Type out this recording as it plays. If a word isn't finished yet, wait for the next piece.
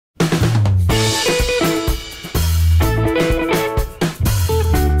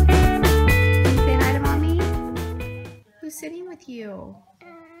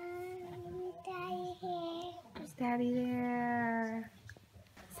Daddy there.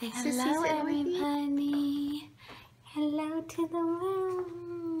 Say hello, everybody. Hello to the world.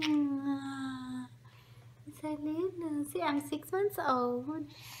 It's a little. See, I'm 6 months old.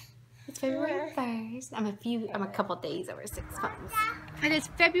 It's February 1st. I'm a couple days over 6 months. It is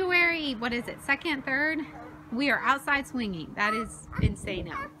February, what is it, 2nd, 3rd? We are outside swinging. That is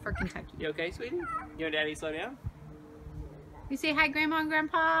insane for Kentucky. You okay, sweetie? You and Daddy slow down? You say hi, Grandma and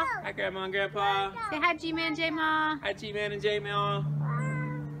Grandpa. Hi, Grandma and Grandpa. Say hi, G-Man, J-Ma. Hi, G-Man and J-Ma.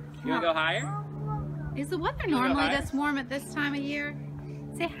 You want to go higher? Is the weather normally this warm at this time of year?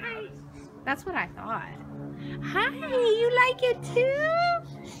 Say hi. That's what I thought. Hi, you like it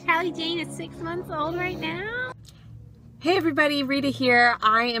too? Hallie Jane is 6 months old right now. Hey everybody, Rita here.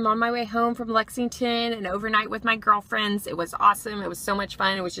 I am on my way home from Lexington and overnight with my girlfriends. It was awesome. It was so much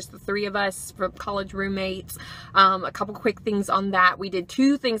fun. It was just the three of us from college roommates. A couple quick things on that. We did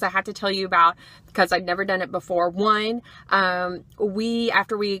two things I had to tell you about because I'd never done it before. One,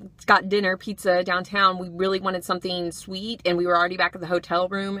 after we got dinner, pizza downtown, we really wanted something sweet and we were already back at the hotel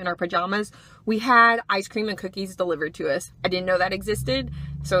room in our pajamas. We had ice cream and cookies delivered to us. I didn't know that existed,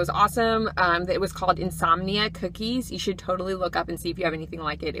 so it was awesome. It was called Insomnia Cookies. You should totally look up and see if you have anything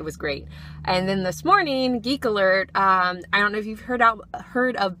like it. It was great. And then this morning, Geek Alert, I don't know if you've heard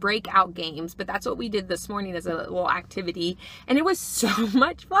of breakout games, but that's what we did this morning as a little activity, and it was so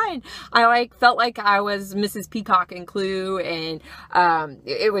much fun. I felt like I was Mrs. Peacock in Clue, and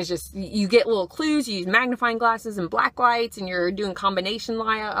it was just, you get little clues, you use magnifying glasses and black lights, and you're doing combination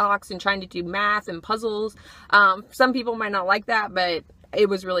locks and trying to do math and puzzles. Some people might not like that, but it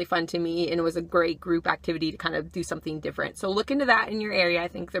was really fun to me, and it was a great group activity to kind of do something different. So look into that in your area. I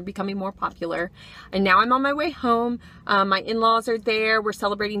think they're becoming more popular. And now I'm on my way home. My in-laws are there. We're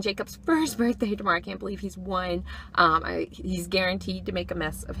celebrating Jacob's first birthday tomorrow. I can't believe he's 1. He's guaranteed to make a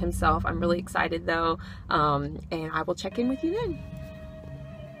mess of himself. I'm really excited though, and I will check in with you then.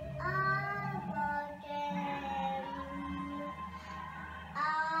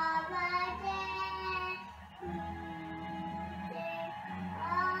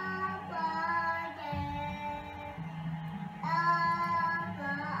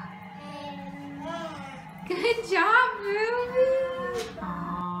 Good job, Ruby.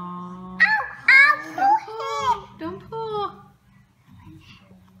 Don't pull.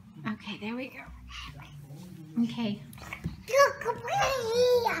 Okay, there we go. Okay.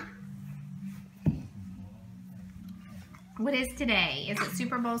 What is today? Is it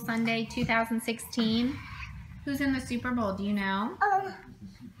Super Bowl Sunday 2016? Who's in the Super Bowl? Do you know?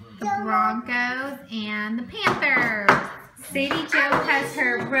 The Broncos and the Panthers. Sadie Jo has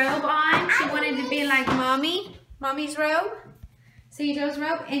her robe on. She wanted to be like Mommy's robe. Sadie Jo's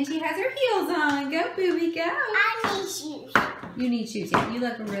robe, and she has her heels on. Go, booby, go. I need shoes. You need shoes, yeah. You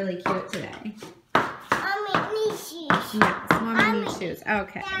look really cute today. Mommy needs shoes. Yes, Mommy needs shoes.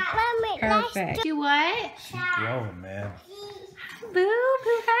 Okay. Mommy, Perfect. You what? Growing, man. Boo,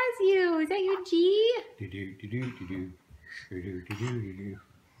 who has you? Is that your G?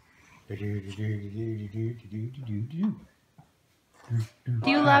 Do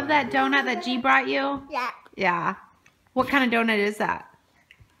you love that donut that G brought you? Yeah. Yeah. What kind of donut is that?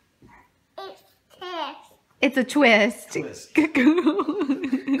 It's this. It's a twist. Is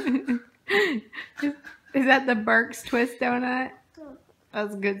that the Burke's Twist donut?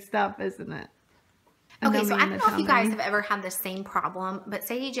 That's good stuff, isn't it? Okay, so I don't know if you guys have ever had the same problem, but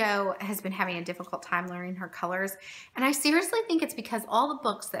Sadie Jo has been having a difficult time learning her colors. And I seriously think it's because all the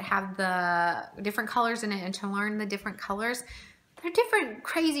books that have the different colors in it, and to learn the different colors, they're different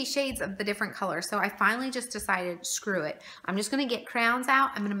crazy shades of the different colors. So I finally just decided, screw it. I'm just going to get crayons out.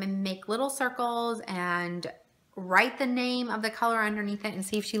 I'm going to make little circles and write the name of the color underneath it and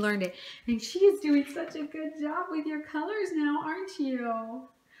see if she learned it. And she is doing such a good job with your colors now, aren't you?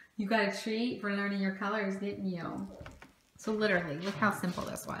 You got a treat for learning your colors, didn't you? So literally, look how simple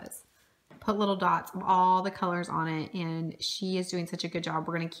this was. Put little dots of all the colors on it, and she is doing such a good job.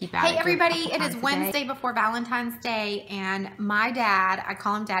 We're going to keep at it. Hey everybody, it is Wednesday before Valentine's Day, and my dad, I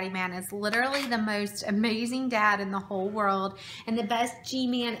call him Daddy Man, is literally the most amazing dad in the whole world, and the best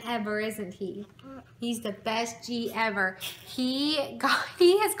G-man ever, isn't he? He's the best G ever. He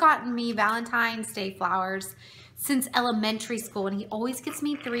has gotten me Valentine's Day flowers since elementary school, and he always gets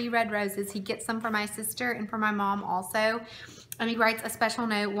me 3 red roses. He gets some for my sister and for my mom also. And he writes a special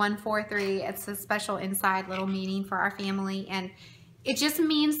note, 143. It's a special inside little meaning for our family, and it just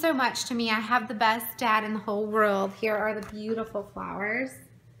means so much to me. I have the best dad in the whole world. Here are the beautiful flowers.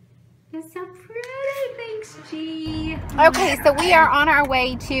 It's so pretty. Thanks, G. Okay, so we are on our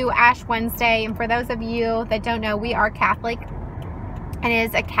way to Ash Wednesday, and for those of you that don't know, we are Catholic, and it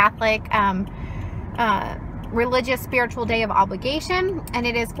is a Catholic religious spiritual day of obligation, and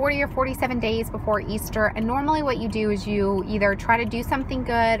it is 40 or 47 days before Easter. And normally what you do is you either try to do something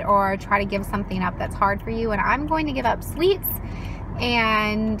good or try to give something up that's hard for you. And I'm going to give up sweets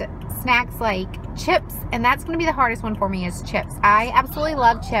and snacks like chips, and that's going to be the hardest one for me, is chips. I absolutely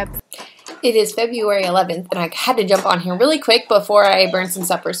love chips. It is February 11th, and I had to jump on here really quick before I burn some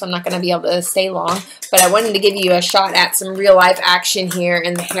supper, so I'm not going to be able to stay long. But I wanted to give you a shot at some real-life action here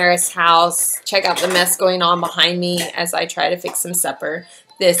in the Harris house. Check out the mess going on behind me as I try to fix some supper.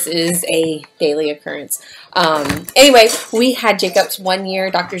 This is a daily occurrence. Anyway, we had Jacob's 1-year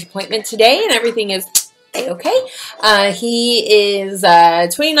doctor's appointment today, and everything is okay. He is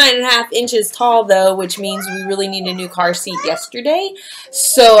 29.5 inches tall, though, which means we really need a new car seat yesterday.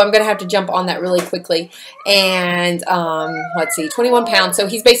 So I'm going to have to jump on that really quickly. And let's see, 21 pounds. So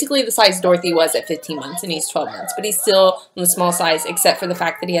he's basically the size Dorothy was at 15 months, and he's 12 months. But he's still on the small size, except for the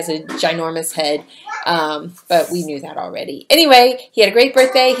fact that he has a ginormous head. But we knew that already. Anyway, he had a great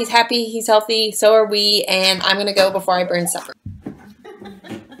birthday. He's happy. He's healthy. So are we. And I'm going to go before I burn supper.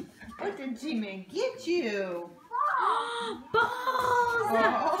 What did G-Man get you?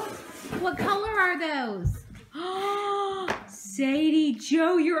 Balls! What color are those? Sadie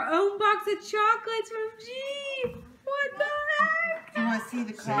Jo, your own box of chocolates from G. What the heck? You want to see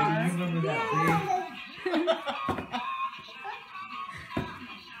the car? Sadie, you remember that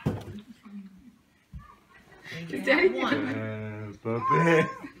Is Daddy one? puppy.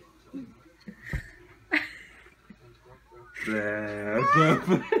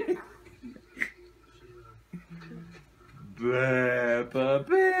 Puppy.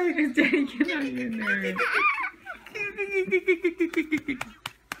 Puppy. Is Daddy get on your nerves?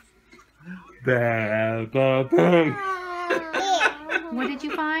 Puppy. What did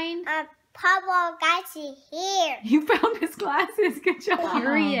you find? Papa got you here. You found his glasses. Good job.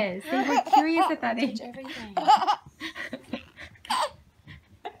 Curious. They were curious at that age.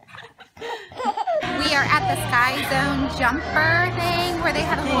 We are at the Sky Zone jumper thing where they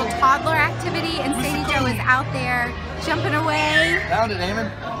had a little toddler activity, and Sadie Jo is out there jumping away. Found it, Eamon.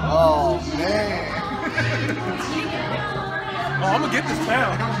 Oh, man. Oh, I'm gonna get this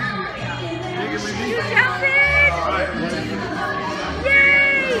pound. You jumped it! Yay!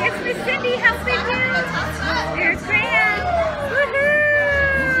 It's Miss Cindy helping you. There's Graham. Woohoo!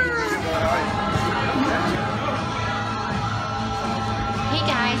 Hey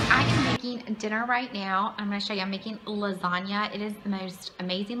guys, I am making dinner right now. I'm going to show you. I'm making lasagna. It is the most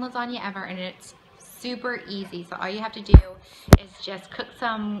amazing lasagna ever, and it's super easy. So all you have to do is just cook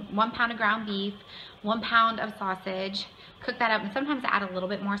 1 pound of ground beef, 1 pound of sausage, cook that up, and sometimes I add a little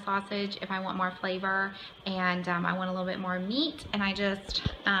bit more sausage if I want more flavor, and I want a little bit more meat, and I just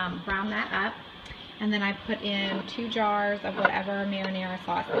brown that up. And then I put in 2 jars of whatever marinara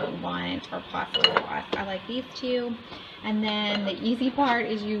sauce that you want, or pasta sauce. I like these 2. And then the easy part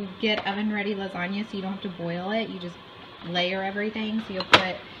is you get oven ready lasagna, so you don't have to boil it. You just layer everything. So you'll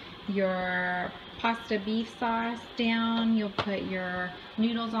put your pasta beef sauce down, you'll put your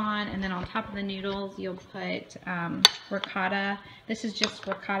noodles on, and then on top of the noodles you'll put ricotta. This is just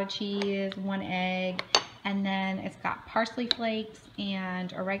ricotta cheese, 1 egg, and then it's got parsley flakes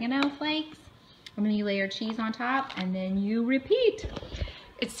and oregano flakes. And then you layer cheese on top, and then you repeat.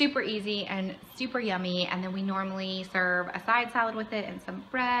 It's super easy and super yummy, and then we normally serve a side salad with it and some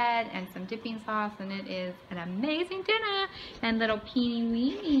bread and some dipping sauce, and it is an amazing dinner. And little Peeny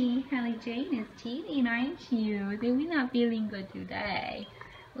Weeny, Hallie Jane is teething, aren't you? We're not feeling good today.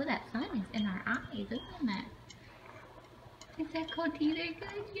 Oh, that sun is in our eyes, isn't it? Is that cold teething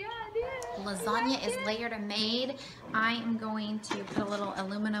good? Yeah, it is. Lasagna is layered and made. I am going to put a little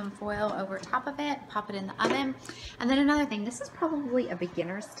aluminum foil over top of it, pop it in the oven. And then another thing, this is probably a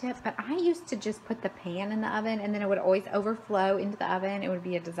beginner's tip, but I used to just put the pan in the oven, and then it would always overflow into the oven. It would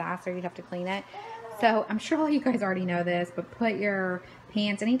be a disaster. You'd have to clean it. So I'm sure all you guys already know this, but put your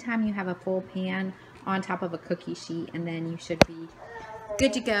pans, anytime you have a full pan, on top of a cookie sheet, and then you should be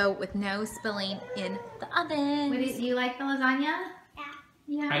good to go with no spilling in the oven. Do you like the lasagna?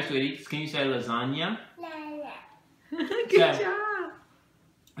 Yeah. Hi, sweetie. Can you say lasagna? Good Say- job.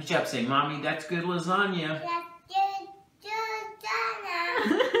 Good job. Say, Mommy, that's good lasagna.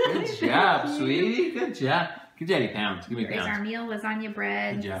 Good job, sweetie. Good job. Give Daddy pounds. Give me Here's our pounds. meal, lasagna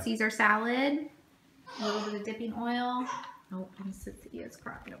bread, Good job. Caesar salad, a little bit of dipping oil. Oh, and Sophia's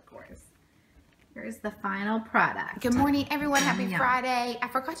cropping, of course. Here's the final product. Good morning, everyone. Happy Yum. Friday. I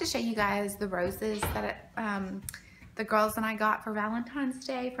forgot to show you guys the roses that the girls and I got for Valentine's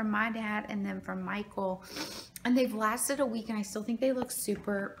Day from my dad and then from Michael. And they've lasted a week, and I still think they look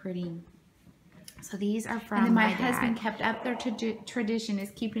super pretty. So these are from And then my dad. husband kept up their tradition,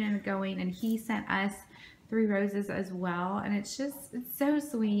 is keeping it going, and he sent us 3 roses as well. And it's so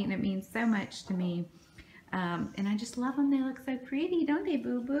sweet and it means so much to me. And I just love them. They look so pretty, don't they,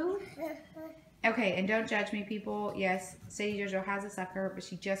 boo-boo? Okay, and don't judge me, people. Yes, Sadie JoJo has a sucker, but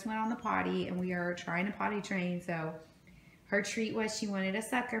she just went on the potty, and we are trying to potty train, so her treat was she wanted a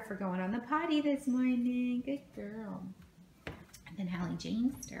sucker for going on the potty this morning. Good girl. And then Hallie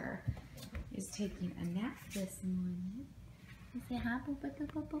Janester is taking a nap this morning. You say hi, boo, boo, boo,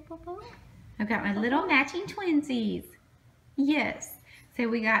 boo, boo, boo. I've got my little matching twinsies. Yes. So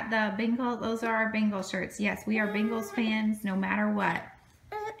we got the Bengal, those are our Bengal shirts. Yes, we are Bengals fans no matter what.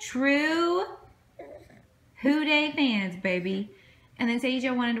 True Who Day fans, baby. And then Sadie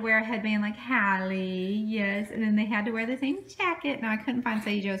Jo wanted to wear a headband like Hallie. Yes. And then they had to wear the same jacket. Now I couldn't find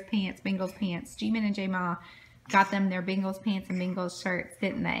Sadie Jo's pants, Bengals pants. G-Man and J-Ma got them their Bengals pants and Bengals shirts,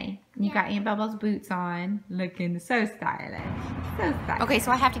 didn't they? And you got Aunt Bubbles boots on. Looking so stylish. So stylish. Okay,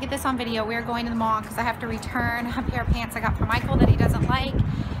 so I have to get this on video. We're going to the mall because I have to return a pair of pants I got for Michael that he doesn't like.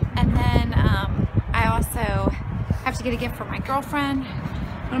 And then I also have to get a gift for my girlfriend.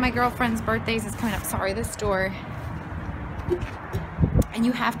 One of my girlfriend's birthdays is coming up. Sorry, this door. And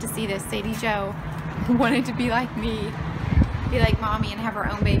you have to see this. Sadie Jo wanted to be like me, be like mommy and have her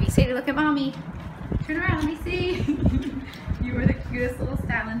own baby. Sadie, look at mommy. Turn around, let me see. You were the cutest little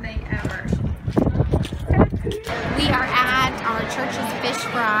styling thing ever. We are at our church's fish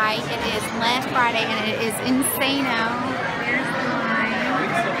fry. It is last Friday and it is insano. There's the line.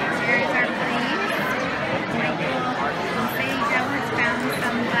 There's our place. Michael and Sadie Jo has found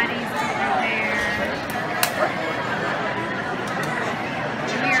some buddies over there.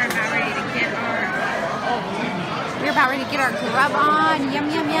 We're about ready to get our grub on. Yum,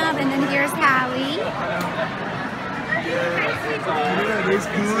 yum, yum. And then here's Hallie. Yeah, there's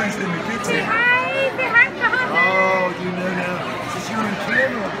goons in the kitchen. Say hi. Say hi, Mama. Oh, you know now. Since you're on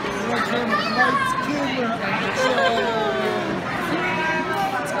camera. You're on camera. Lights, camera.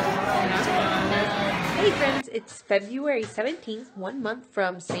 Hey friends, it's February 17th, 1 month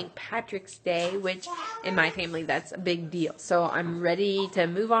from St. Patrick's Day, which in my family that's a big deal. So I'm ready to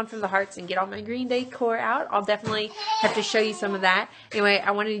move on from the hearts and get all my green decor out. I'll definitely have to show you some of that. Anyway, I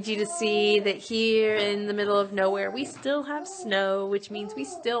wanted you to see that here in the middle of nowhere we still have snow, which means we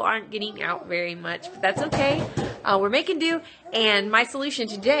still aren't getting out very much, but that's okay. We're making do, and my solution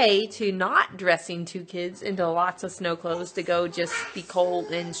today to not dressing 2 kids into lots of snow clothes to go just be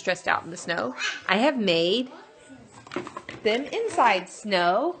cold and stressed out in the snow, I have made them inside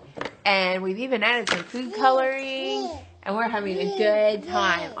snow, and we've even added some food coloring, and we're having a good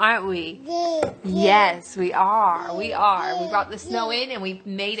time, aren't we? Yes, we are. We are. We brought the snow in, and we've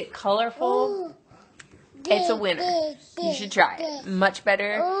made it colorful. It's a winner. You should try it. Much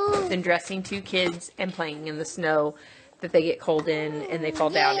better than dressing 2 kids and playing in the snow that they get cold in and they fall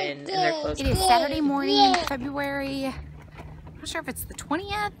down in and their clothes. It is Saturday morning, February, I'm not sure if it's the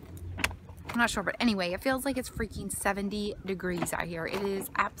 20th. I'm not sure, but anyway, it feels like it's freaking 70 degrees out here. It is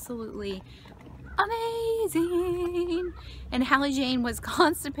absolutely amazing. And Hallie Jane was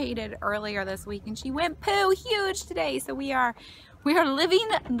constipated earlier this week and she went poo huge today. So we are living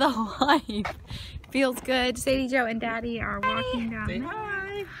the life. Feels good. Sadie Jo and Daddy are walking down. Say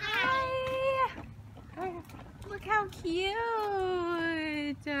hi. Hi. Look how cute.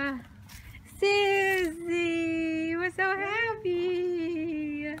 Susie, we're so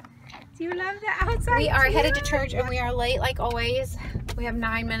happy. Do you love the outside? We are headed to church and we are late like always. We have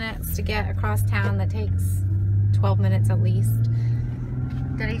 9 minutes to get across town. That takes 12 minutes at least.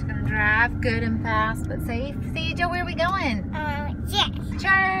 Daddy's gonna drive good and fast, but safe. Sadie Jo, where are we going?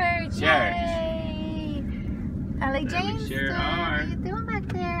 Church. Yay. Hallie James. We sure are. What are you doing back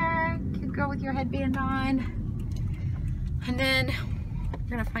there? Cute girl with your headband on. And then we're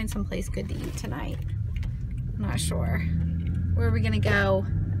gonna find some place good to eat tonight. I'm not sure. Where are we gonna go,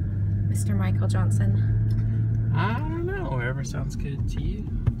 Mr. Michael Johnson? I don't know. Wherever sounds good to you,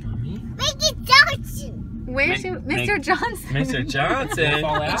 Mommy. Where's Mr. Johnson? Mr. Johnson.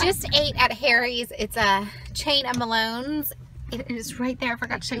 We just ate at Harry's. It's a chain of Malone's. It is right there. I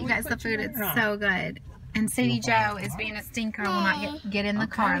forgot to show you guys the food. It's so good. And Sadie Jo is being a stinker. Will not get in the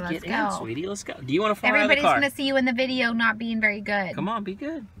car. Let's Get go. in, sweetie. Let's go. Do you want to fall out of the Everybody's car? going to see you in the video not being very good. Come on, be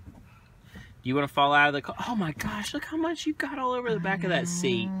good. Do you want to fall out of the car? Oh my gosh, look how much you've got all over the back of that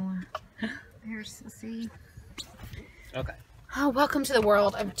seat. Here's Sissy. Okay. Oh, welcome to the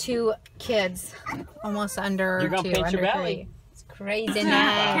world of 2 kids. Almost under 2. You're going to pinch your under belly. 3. It's crazy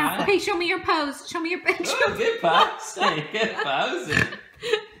nice. Okay, show me your pose. Show me your picture. Oh, good posing. Good posing.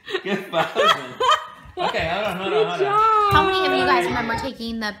 Good posing. Okay, hold on. How many of you guys remember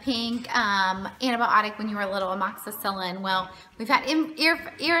taking the pink antibiotic when you were little, amoxicillin? Well, we've had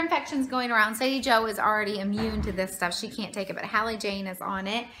ear infections going around. Sadie Jo is already immune to this stuff. She can't take it, but Hallie Jane is on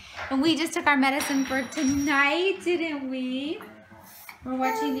it. And we just took our medicine for tonight, didn't we? We're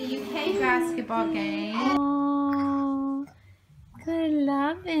watching the UK basketball game. Oh, good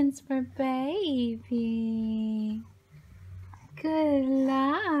lovins for baby. Good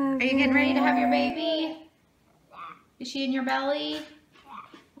love. Are you getting ready to have your baby? Is she in your belly?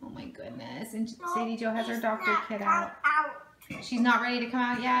 Oh my goodness. And Sadie Jo has her doctor kit out. She's not ready to come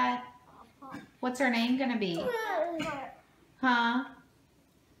out yet? What's her name gonna be? Huh?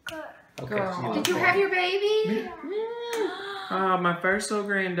 Girl. Did you have your baby? Oh, my first little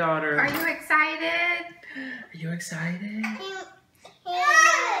granddaughter. Are you excited? Are you excited?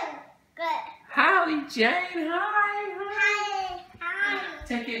 Good. Hallie Jane, hi. Hi.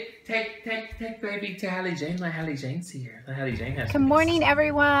 Take baby to Hallie Jane. Let Hallie Jane see her. Let Hallie Jane have Good morning,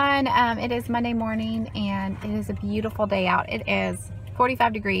 everyone. It is Monday morning, and it is a beautiful day out. It is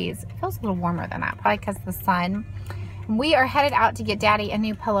 45 degrees. It feels a little warmer than that, probably because of the sun. We are headed out to get Daddy a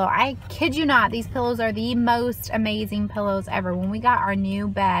new pillow. I kid you not, these pillows are the most amazing pillows ever. When we got our new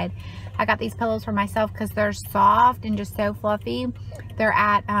bed, I got these pillows for myself because they're soft and just so fluffy. They're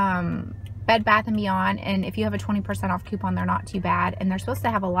at Bed Bath & Beyond, and if you have a 20% off coupon, they're not too bad. And they're supposed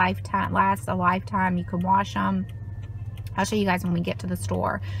to have a lifetime, last a lifetime. You can wash them. I'll show you guys when we get to the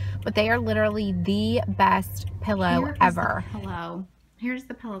store. But they are literally the best pillow ever. Hello. Here's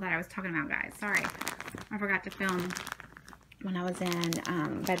the pillow that I was talking about, guys. Sorry, I forgot to film when I was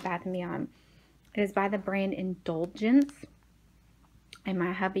in Bed Bath & Beyond. It is by the brand Indulgence. And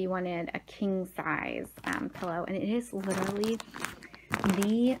my hubby wanted a king size pillow. And it is literally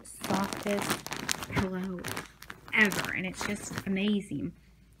the softest pillow ever. And it's just amazing.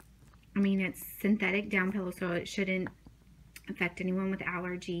 I mean, it's synthetic down pillow, so it shouldn't affect anyone with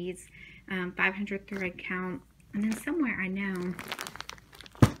allergies. 500 thread count. And then somewhere I know,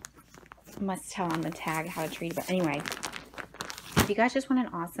 must tell on the tag how to treat it. But anyway, if you guys just want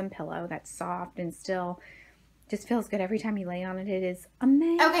an awesome pillow that's soft and still just feels good every time you lay on it, it is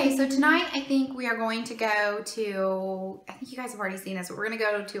amazing. Okay, so tonight I think we are going to go to, I think you guys have already seen this, but we're going to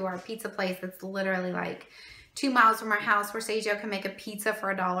go to our pizza place that's literally like 2 miles from our house, where Sadie Jo can make a pizza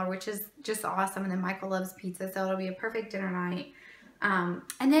for $1, which is just awesome. And then Michael loves pizza, so it'll be a perfect dinner night. And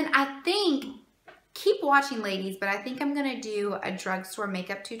then I think, keep watching, ladies, but I think I'm going to do a drugstore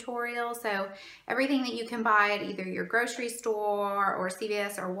makeup tutorial. So everything that you can buy at either your grocery store or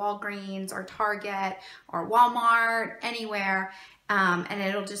CVS or Walgreens or Target or Walmart, anywhere. And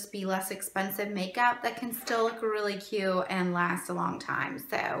it'll just be less expensive makeup that can still look really cute and last a long time.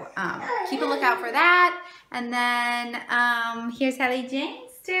 So keep a lookout for that. And then here's Hallie Jane.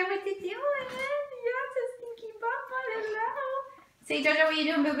 Stare what you doing. You're so stinky papa. Hello. Say, Jojo, what are you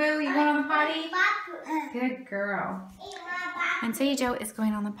doing, boo-boo? You going on the potty? Good girl. And Sadie Jo is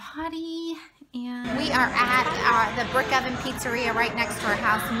going on the potty. And we are at the Brick Oven Pizzeria right next to our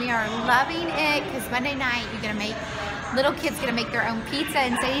house. And we are loving it because Monday night you're going to make, little kids going to make their own pizza.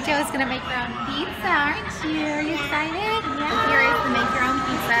 And Sadie Jo is going to make her own pizza, aren't you? Are you excited? Yeah. So here is the make your own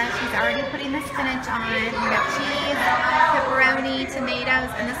pizza. She's already putting the spinach on. We got cheese, pepperoni,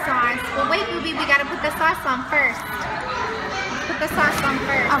 tomatoes, and the sauce. Well, wait, Booby, we got to put the sauce on first. Put the sauce on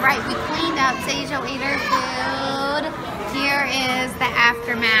first. All right, we cleaned up. Sadie Jo ate her food. Here is the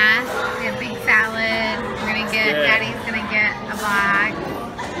aftermath. We have big salad. We're gonna get, Daddy's gonna get a box.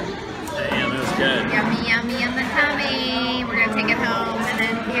 Damn, that's good. Yummy, yummy in the tummy. We're gonna take it home, and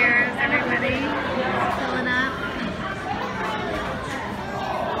then here's everybody filling up.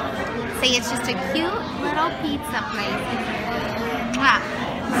 See, it's just a cute little pizza place.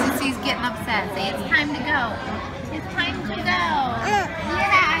 Sissy's getting upset. Say it's time to go. It's time to go.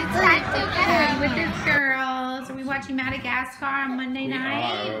 Yeah, it's time to go with this girl. So we watching Madagascar on Monday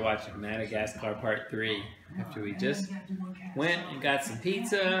night. We're watching Madagascar Part 3. After we just went and got some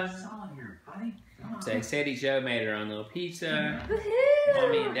pizza. So Sadie Jo made her own little pizza.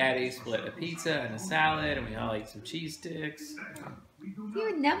 Mommy and Daddy split a pizza and a salad, and we all ate some cheese sticks.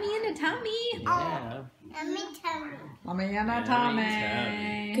 You're nummy in the tummy. Yeah. Mommy and a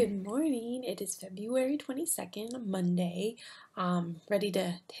tummy. Good morning. It is February 22nd, Monday. Ready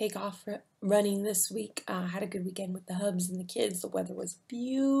to take off running this week. Had a good weekend with the hubs and the kids. The weather was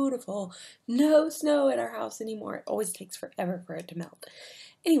beautiful. No snow at our house anymore. It always takes forever for it to melt.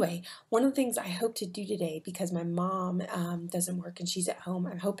 Anyway, one of the things I hope to do today, because my mom doesn't work and she's at home,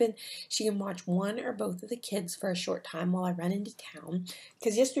 I'm hoping she can watch one or both of the kids for a short time while I run into town.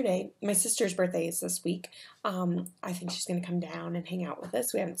 Because yesterday, my sister's birthday is this week. I think she's going to come down and hang out with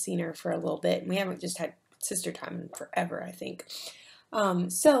us. We haven't seen her for a little bit, and we haven't just had sister time in forever, I think.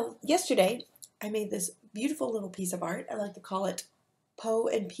 So yesterday I made this beautiful little piece of art. I like to call it Poe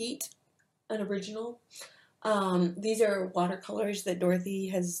and Pete, an original. These are watercolors that Dorothy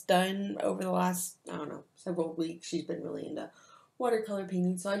has done over the last, I don't know, several weeks. She's been really into watercolor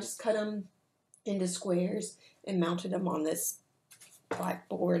painting. So I just cut them into squares and mounted them on this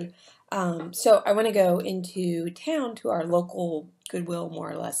blackboard. So I want to go into town to our local Goodwill, more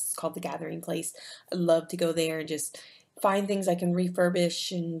or less. It's called the Gathering Place. I love to go there and just find things I can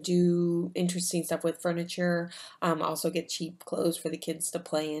refurbish and do interesting stuff with furniture. Also get cheap clothes for the kids to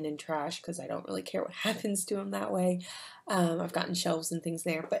play in and trash because I don't really care what happens to them that way. I've gotten shelves and things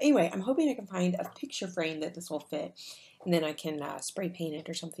there. But anyway, I'm hoping I can find a picture frame that this will fit. And then I can spray paint it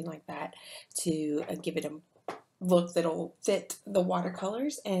or something like that to give it a look that'll fit the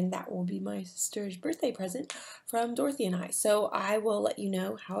watercolors, and that will be my sister's birthday present from Dorothy and I. So I will let you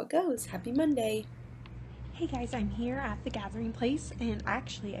know how it goes. Happy Monday. Hey guys, I'm here at the Gathering Place, and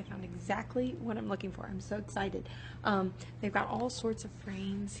actually I found exactly what I'm looking for. I'm so excited. They've got all sorts of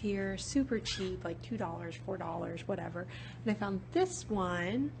frames here, super cheap, like $2, $4, whatever. And I found this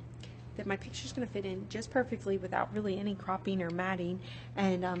one that my picture's going to fit in just perfectly without really any cropping or matting,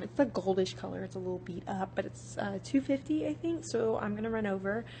 and it's a goldish color. It's a little beat up, but it's $2.50 I think. So I'm going to run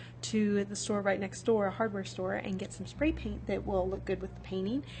over to the store right next door, a hardware store, and get some spray paint that will look good with the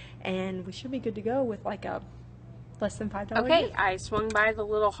painting, and we should be good to go with like a less than $5. Okay, I swung by the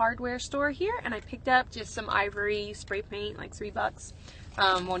little hardware store here and I picked up just some ivory spray paint, like $3.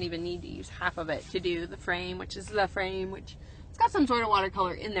 Won't even need to use half of it to do the frame, which is the frame, which it's got some sort of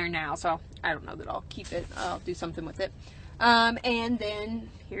watercolor in there now, so I don't know that I'll keep it. I'll do something with it. And then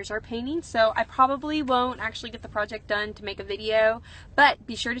here's our painting. So I probably won't actually get the project done to make a video, but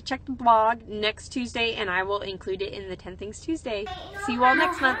be sure to check the blog next Tuesday and I will include it in the 10 Things Tuesday. See you all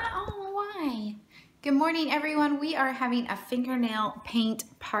next month. Oh, why? Good morning, everyone. We are having a fingernail paint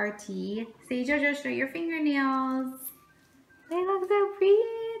party. Say, Jojo, show your fingernails. They look so pretty.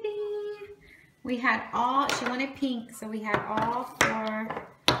 We had all, she wanted pink, so we had all 4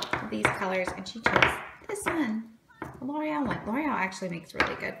 of these colors, and she chose this one, the L'Oreal one. L'Oreal actually makes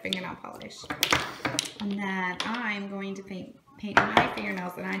really good fingernail polish. And then I'm going to paint my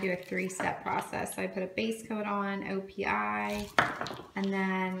fingernails, and I do a 3-step process. So I put a base coat on, OPI, and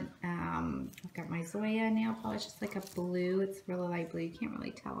then I've got my Zoya nail polish. It's like a blue. It's really light blue. You can't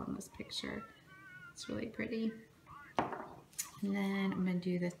really tell in this picture. It's really pretty. And then I'm going to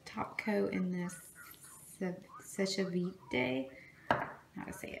do the top coat in this Sechavite. How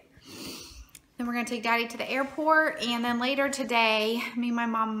to say it. Then we're going to take Daddy to the airport. And then later today, me, my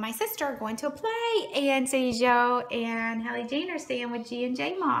mom, and my sister are going to a play. And Sadie Jo and Hallie Jane are staying with G and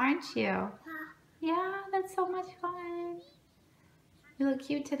J Ma, aren't you? Yeah, that's so much fun. You look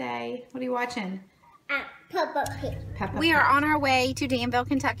cute today. What are you watching? Peppa Pig. We are on our way to Danville,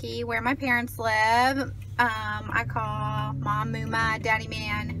 Kentucky, where my parents live. I call Mom Mooma, Daddy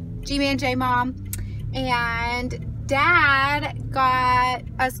Man, G-Man, J-Mom, and Dad got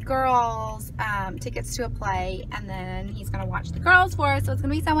us girls tickets to a play, and then he's going to watch the girls for us, so it's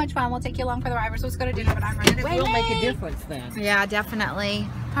going to be so much fun. We'll take you along for the ride. We're supposed to go to dinner, but I'm running away. It will make a difference then. Yeah, definitely.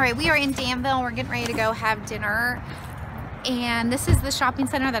 All right, we are in Danville, and we're getting ready to go have dinner. And this is the shopping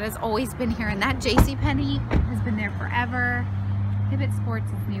center that has always been here, and that JCPenney has been there forever. Pivot Sports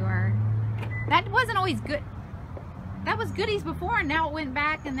is newer. That wasn't always good. That was Goodies before, and now it went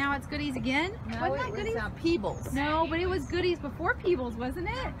back, and now it's Goodies again. No, wasn't that Goodies? Peebles. No, but it was Goodies before Peebles, wasn't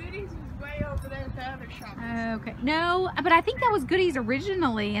it? Goodies was way over there at the other shop. Okay. No, but I think that was Goodies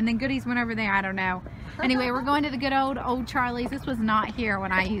originally, and then Goodies went over there. I don't know. Anyway, we're going to the good old Charlie's. This was not here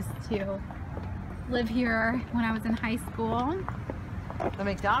when I used to live here when I was in high school. The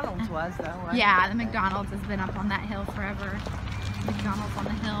McDonald's was though, right? Yeah, the McDonald's has been up on that hill forever. McDonald's on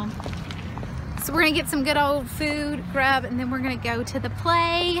the hill. So we're gonna get some good old food, grub, and then we're gonna go to the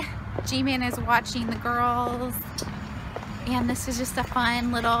play. G-Man is watching the girls. And this is just a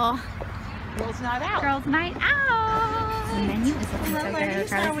fun little Girls' night out. Girls' night out. The menu is looking so good.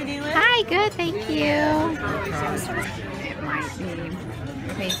 How we doing? Hi, good, thank you. It might be.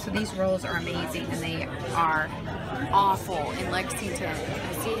 Okay, so these rolls are amazing, and they are awful in Lexington.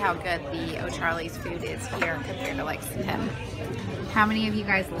 See how good the O'Charlie's food is here compared to Lexington. How many of you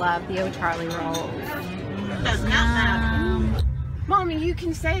guys love the O'Charlie rolls? Mommy, you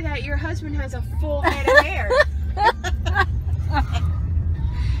can say that. Your husband has a full head of hair.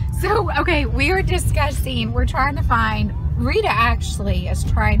 So, okay, we were discussing, we're trying to find, Rita actually is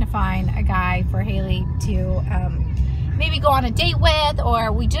trying to find a guy for Haley to maybe go on a date with,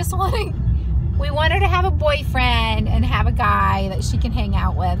 or we just want her to have a boyfriend and have a guy that she can hang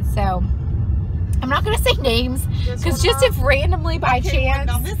out with. So I'm not going to say names, because just if randomly by chance.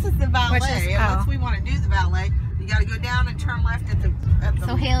 Now this is the valet. Unless we want to do the valet, you got to go down and turn left at the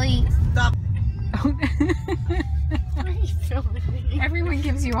So Haley. stop. Everyone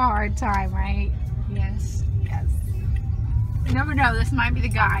gives you a hard time, right? Yes. Yes. You never know. This might be the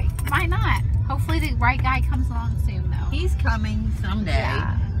guy. Might not. Hopefully the right guy comes along soon, though. He's coming someday.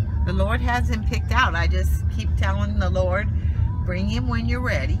 Yeah. The Lord has him picked out. I just keep telling the Lord, bring him when you're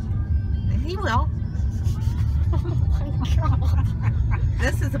ready. And he will. Oh my God.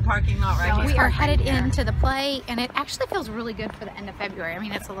 This is the parking lot right here. We are headed into the play, and it actually feels really good for the end of February. I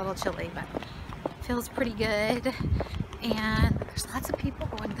mean, it's a little chilly, but it feels pretty good. And there's lots of people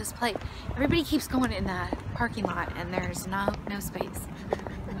going to this play. Everybody keeps going in the parking lot, and there's no space.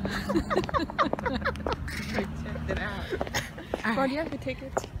 Check it out. Oh, do you have the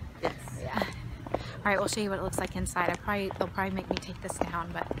tickets? Yes. Yeah. All right, we'll show you what it looks like inside. They'll probably make me take this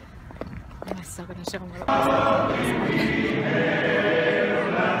down, but I'm still going to show them what it looks like.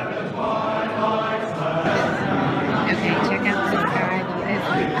 Okay, check out this guy that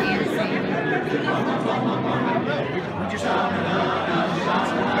is dancing.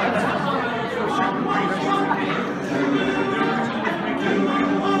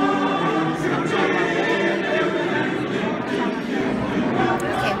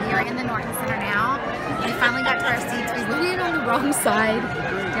 Okay, we are in the Norton Center now. We finally got to our seats. We went in on the wrong side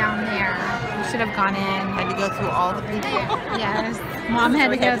down there. We should have gone in. Had to go through all the people. Yes. Mom had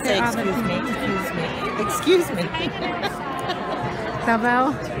to go through all the people. Excuse me.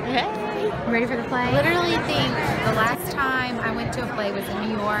 Bobo? Hey. Ready for the play? I literally think the last time I went to a play was in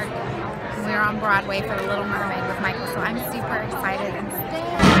New York. And we were on Broadway for The Little Mermaid with Michael, so I'm super excited and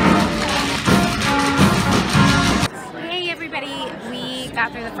Hey everybody, we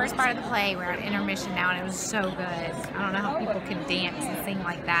got through the first part of the play. We're on intermission now and it was so good. I don't know how people can dance and sing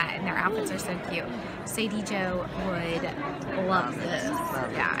like that, and their outfits are so cute. Sadie Jo would love this.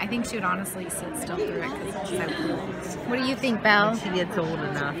 Yeah, I think she would honestly sit still through it because it's so cool. What do you think, Belle? When she gets old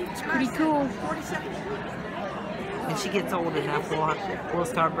enough. It's pretty cool. When she gets old enough, we'll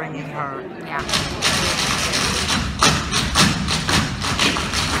start bringing her. Yeah.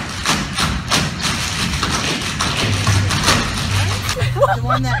 The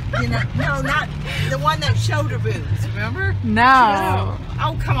one that, no, not the one that showed her boobs, remember? No.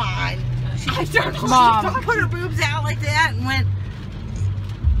 Oh, come on. She Mom. put her boobs out like that and went,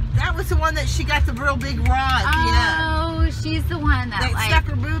 that was the one that she got the real big rod, Oh, she's the one that like stuck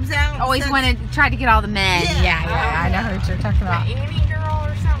her boobs out. always tried to get all the men. Yeah. I know who you're talking about. Annie girl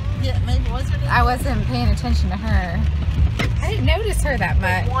or something? Yeah, maybe wasn't it? I wasn't paying attention to her. I didn't notice her that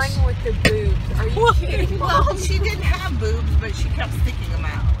much. The one with the boobs. Are you kidding? Well, she didn't have boobs, but she kept sticking them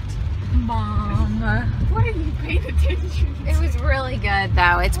out. Mom. What are you paying attention to? It was really good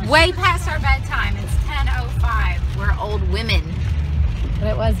though. It's way past our bedtime. It's 10:05. We're old women. But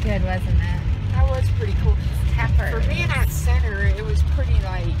it was good, wasn't it? That was pretty cool. Pepper. For being at center, it was pretty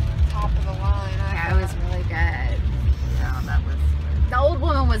like top of the line. Yeah, it was really good. No, that was. The old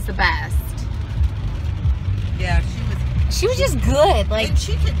woman was the best. Yeah, She was just good. Like, and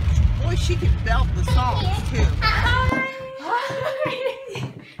she could belt the songs too.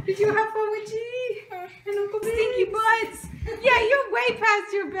 did you have fun with G? And Uncle Stinky Butts? Yeah, you're way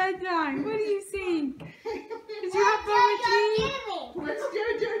past your bedtime. What do you think? Did you have fun with G? What's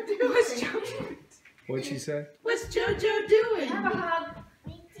JoJo doing? What's JoJo? What'd she say? What's JoJo doing? Have a hug.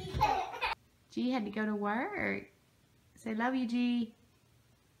 G had to go to work. Say love you, G.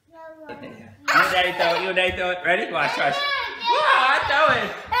 You and Daddy throw it. Ready? Watch. Wow, I throw it.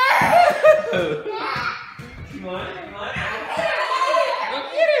 Come on. Go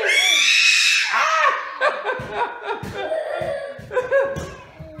get it.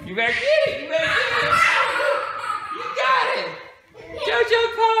 You better get it. You got it. JoJo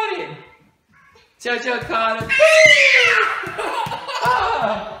caught it. JoJo caught it.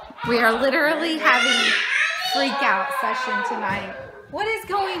 We are literally having freak out session tonight. What is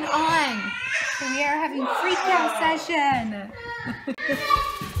going on? We are having freak out session.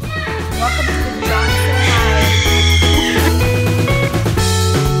 Welcome to the